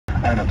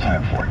I don't have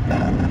time for it.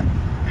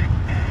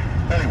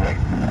 Anyway,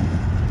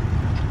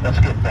 let's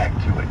get back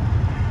to it.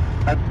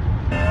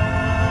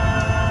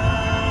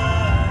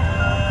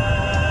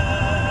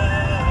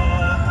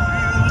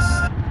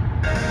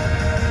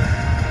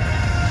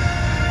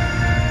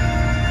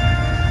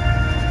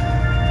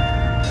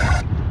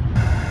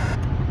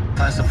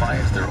 Classify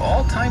as their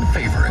all-time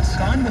favorites.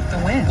 Gone with the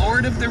Wind,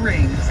 Lord of the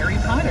Rings, Harry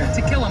Potter,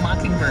 To Kill a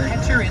Mockingbird,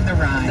 Catcher in the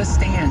Rye, The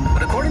Stand.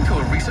 But according to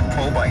a recent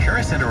poll by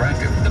Harris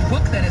Interactive, The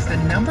book that is the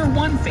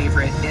 #1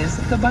 favorite is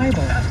the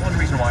Bible. that's one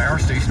reason why our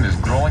station is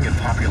growing in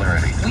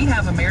popularity. We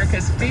have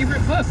America's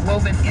favorite book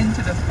woven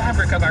into the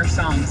fabric of our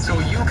songs. So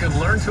you can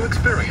learn to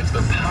experience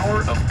the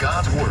power of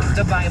God's Word.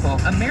 The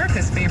Bible,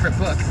 America's favorite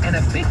book, and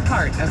a big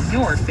part of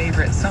your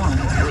favorite song.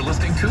 You're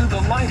listening to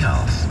The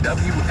Lighthouse,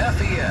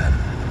 WFEN.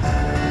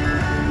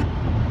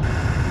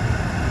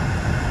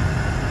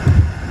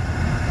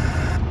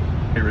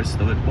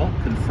 Though it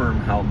won't confirm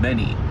how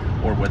many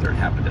or whether it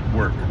happened at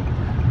work.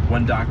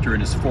 One doctor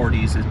in his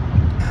 40s is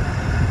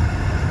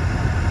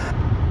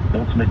the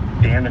ultimate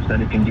damage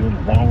that it can do in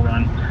the long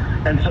run.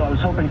 And so I was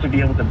hoping to be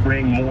able to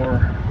bring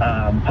more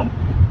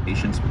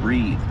patients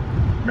breathe.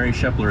 Mary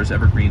Shepler is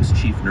Evergreen's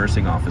chief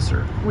nursing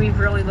officer. We've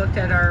really looked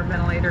at our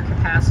ventilator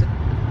capacity.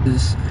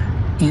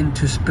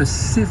 Into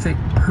specific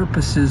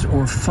purposes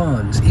or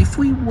funds. If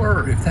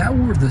that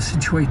were the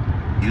situation,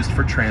 used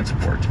for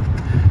transport.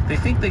 They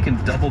think they can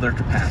double their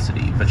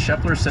capacity, but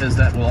Shepler says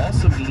that will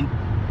also mean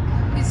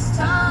it's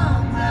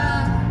time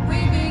that we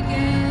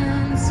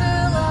begin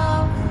to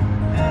love.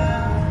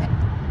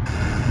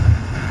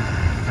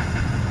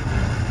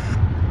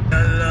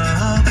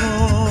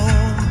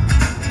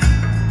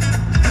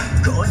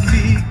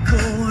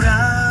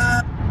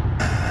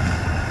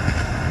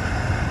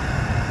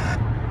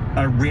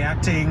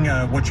 Reacting,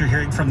 what you're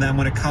hearing from them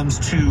when it comes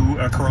to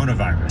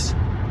coronavirus.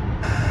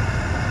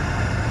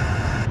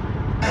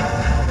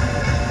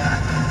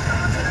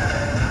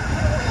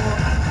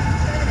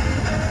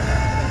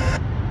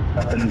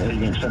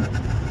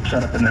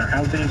 Shut up in their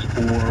houses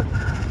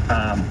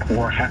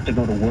or have to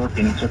go to work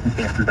in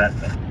circumstances that.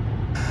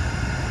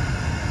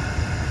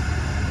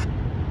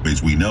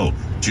 As we know,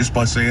 just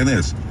by saying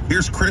this,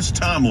 here's Chris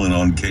Tomlin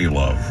on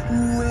K-Love.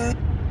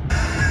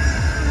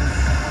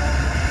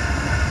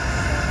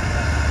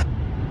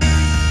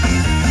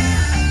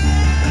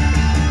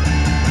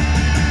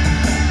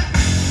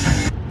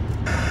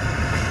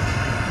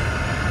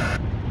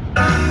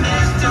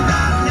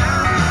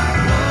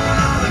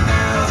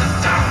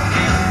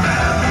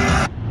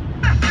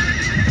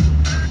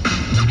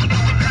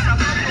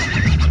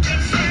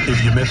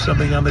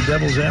 Something on the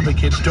Devil's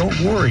Advocates, don't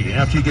worry.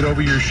 After you get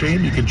over your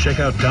shame, you can check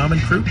out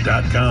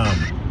domandcroop.com.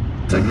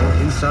 Signal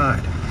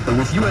inside. But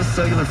with U.S.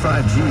 Cellular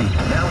 5G,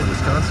 now in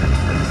Wisconsin,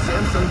 and the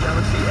Samsung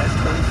Galaxy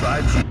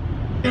S25G.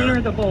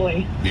 You're the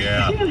bully.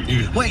 Yeah.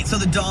 Wait, so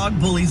the dog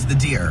bullies the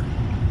deer?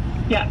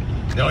 Yeah.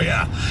 Oh,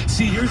 yeah.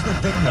 See, here's the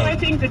thing, though. I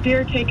think the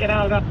deer take it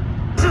out of...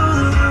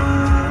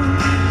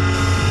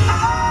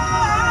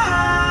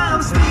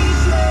 I'm speechless.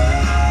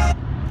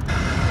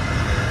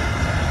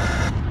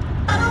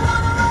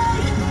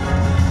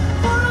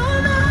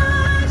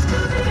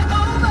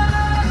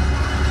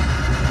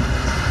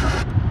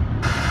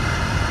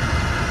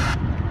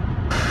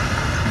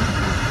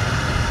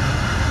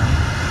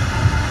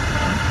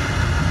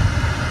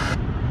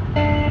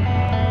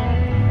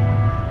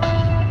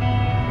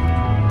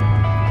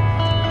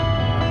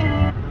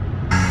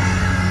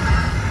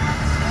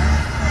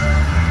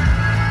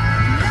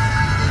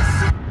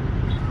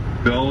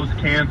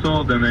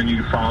 Canceled, and then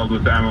you followed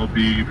with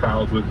MLB, you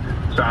followed with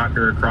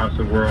soccer across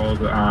the world.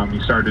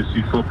 You started to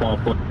see football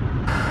play.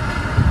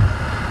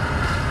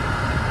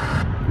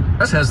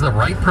 Express has the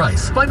right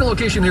price. Find a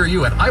location near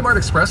you at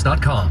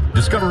imartexpress.com.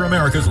 Discover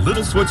America's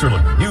Little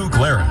Switzerland, New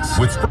Clarence,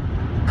 with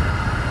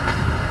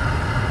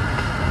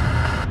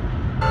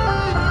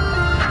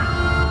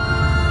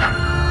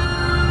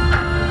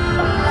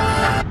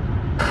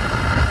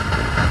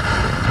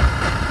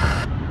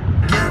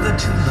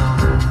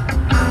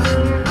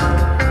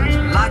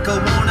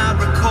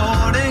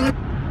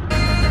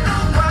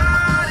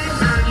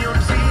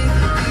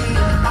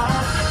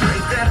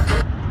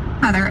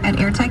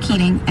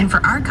and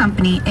for our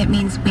company, it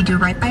means we do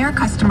right by our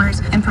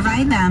customers and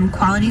provide them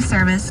quality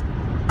service.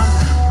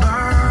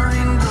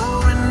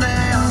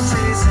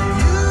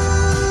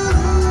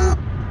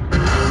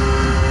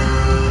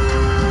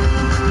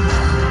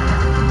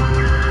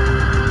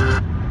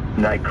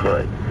 I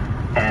could,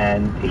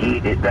 and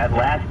that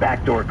last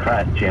backdoor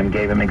cut, Jim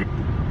gave him.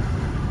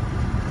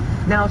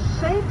 Now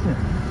Satan,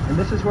 and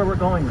this is where we're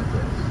going with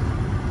this.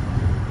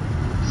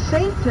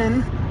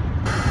 Satan.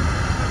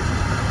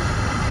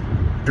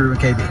 Drew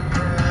KB.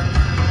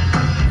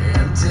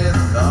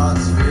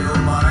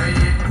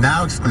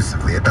 Now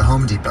exclusively at the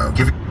Home Depot.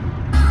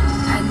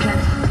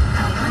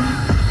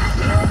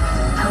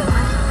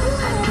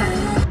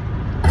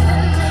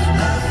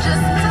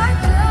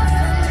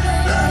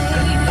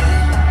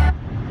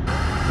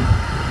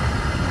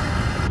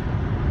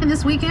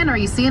 This week weekend? Are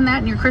you seeing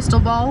that in your crystal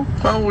ball?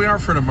 Well, we are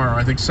for tomorrow.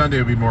 I think Sunday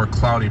will be more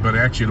cloudy, but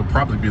actually it'll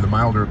probably be the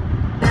milder.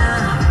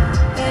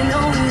 Ain't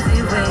no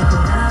easy way to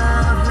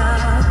love,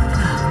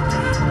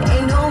 love.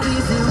 Ain't no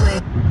easy way.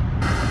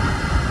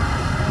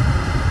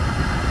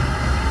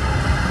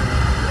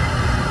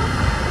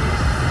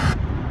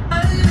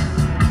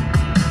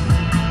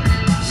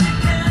 She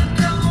can't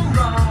go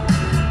wrong.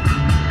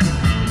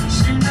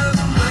 She knows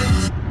the way.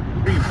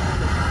 The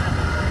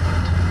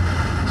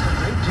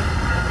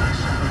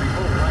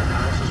old White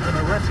House has been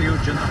a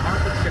refuge in the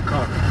heart of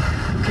Chicago,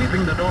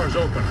 keeping the doors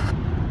open.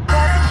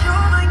 That's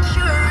human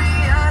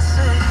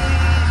curiosity.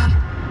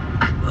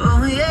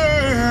 Oh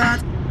yeah.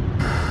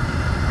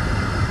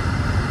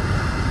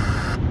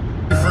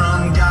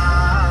 From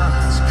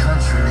God's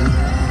country.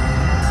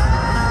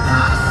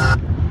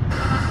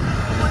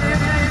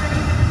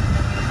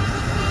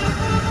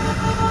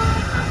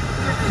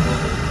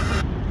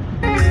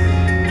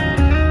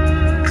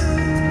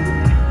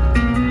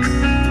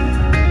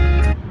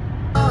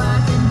 All I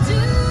can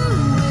do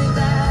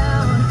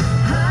without,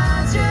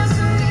 I just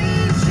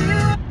need you.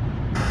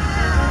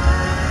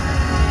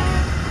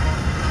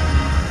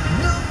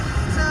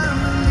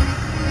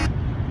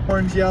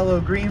 Orange, yellow,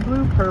 green,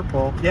 blue,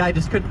 purple. Yeah, I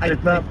just couldn't.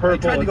 It's not purple. I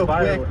tried to go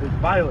quick. It's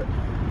violet.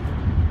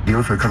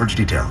 Dealer for coverage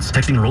details.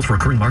 Texting enrolls for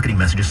recurring marketing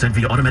messages sent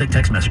via automatic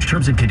text message.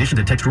 Terms and conditions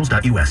at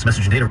textrules.us.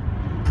 Message and data.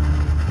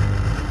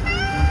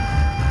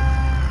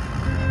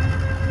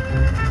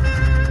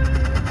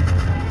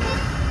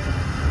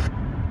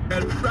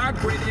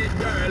 Rock with it,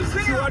 girls.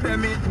 Show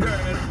them it,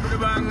 girls.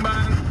 Bang,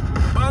 bang.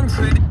 Bounce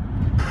with it.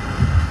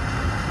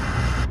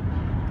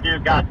 Do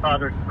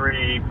Godfather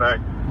 3, but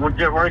we're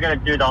going to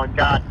do it on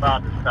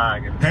Godfather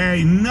Saga.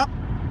 Hey, no.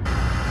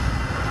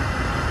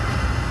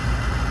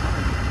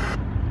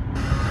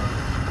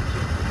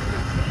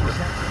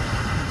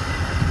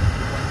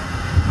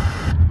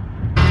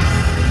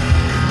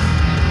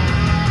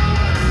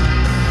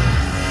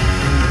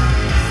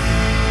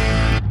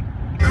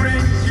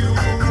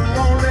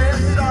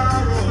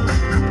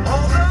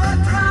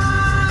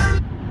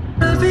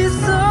 Be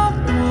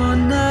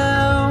someone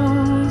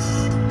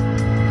else.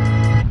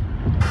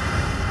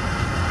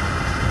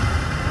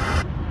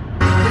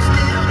 We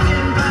still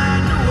can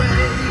find a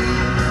way.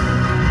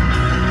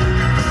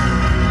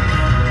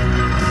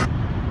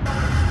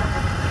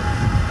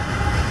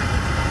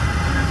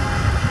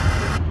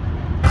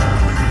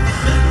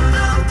 Sitting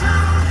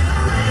downtown in a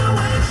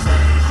railway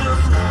station,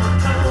 one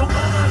toe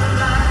over the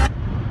line.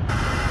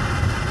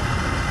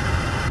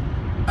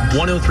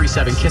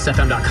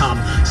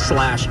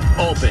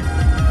 1037kissfm.com/open.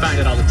 Find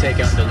out all the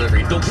takeout and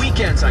delivery. The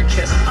weekends on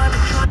Kiss.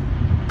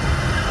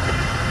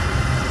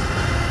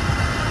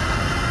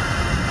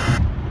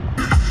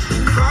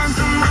 Find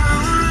someone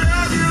who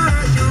loves you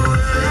as you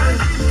were.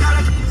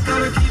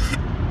 Gotta keep.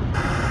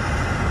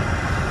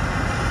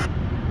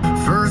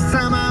 First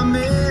time I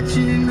met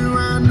you, knew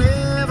I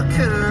never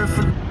could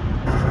forget.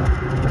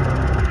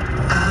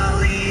 I'll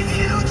leave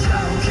you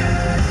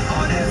choking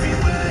on every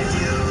word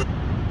you.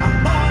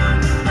 Born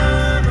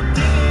another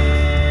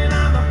day,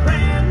 I'm a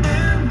brand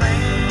new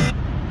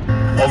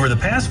man. Over the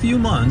past few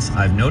months,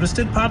 I've noticed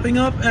it popping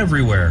up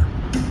everywhere.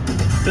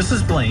 This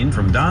is Blaine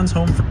from Don's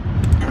Home.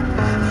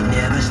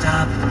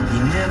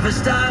 You never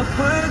stop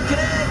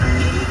working,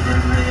 even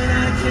when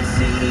I can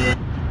see it.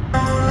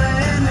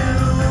 Only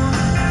knew,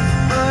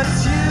 but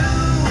it's you.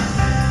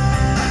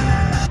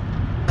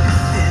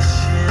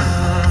 Fishing,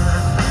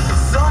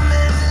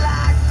 something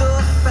like the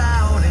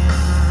fountain.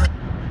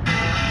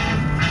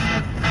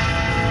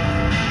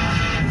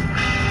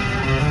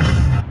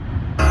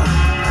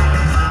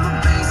 If I'm a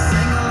bass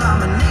singer,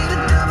 I'ma need a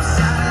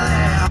double-sided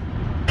laugh.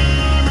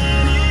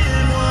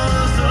 It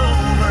was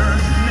over,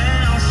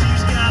 now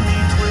she's got me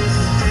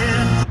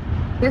twisted.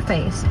 Your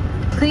face.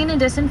 Clean and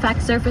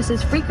disinfect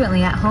surfaces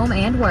frequently at home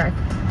and work.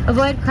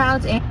 Avoid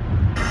crowds and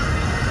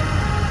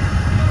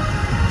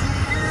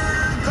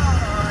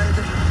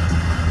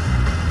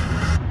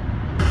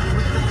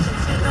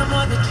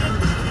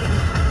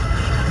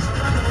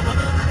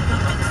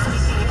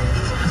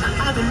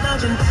I've been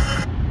dodging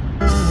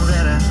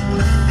that I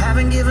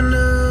haven't given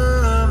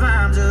up.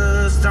 I'm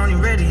just on your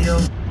radio.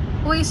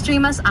 always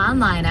stream us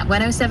online at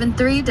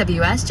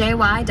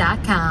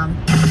 1073wsjy.com.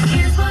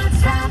 Here's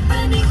what's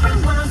happening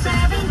from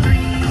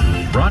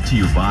 1073. Brought to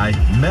you by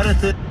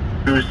Madison.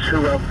 Who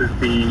else is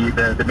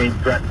the main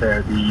threat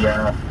there?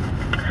 The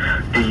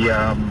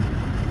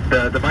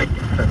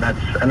Vikings, and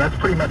that's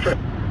pretty much it.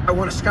 I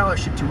won a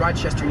scholarship to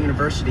Rochester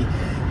University,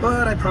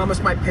 but I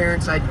promised my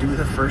parents I'd do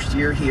the first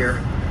year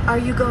here. Are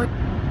you going?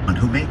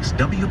 Who makes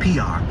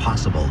WPR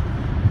possible.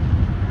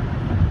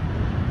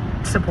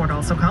 Support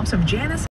also comes from Janice